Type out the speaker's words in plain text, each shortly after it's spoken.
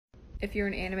If you're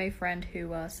an anime friend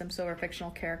who simps over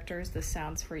fictional characters, this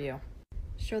sound's for you.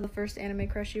 Show the first anime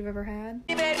crush you've ever had.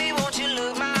 Hey baby, won't you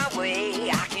look my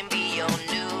way? I can be your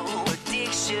new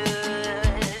addiction.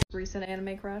 Recent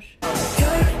anime crush. The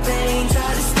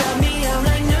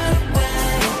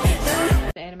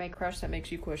anime crush that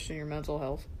makes you question your mental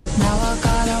health. Now I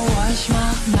gotta wash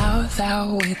my mouth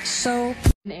out with soap.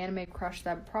 An anime crush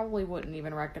that probably wouldn't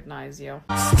even recognize you.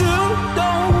 Still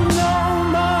don't know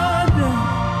my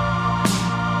name.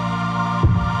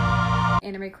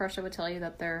 Anime crush that would tell you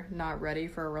that they're not ready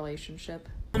for a relationship.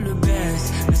 I'm the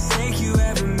best mistake you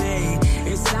ever made.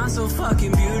 It sounds so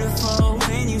fucking beautiful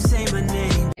when you say my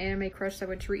name. Anime crush that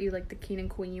would treat you like the king and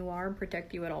queen you are and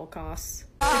protect you at all costs.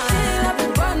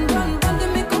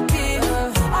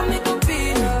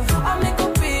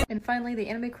 And finally, the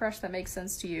anime crush that makes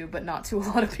sense to you, but not to a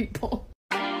lot of people.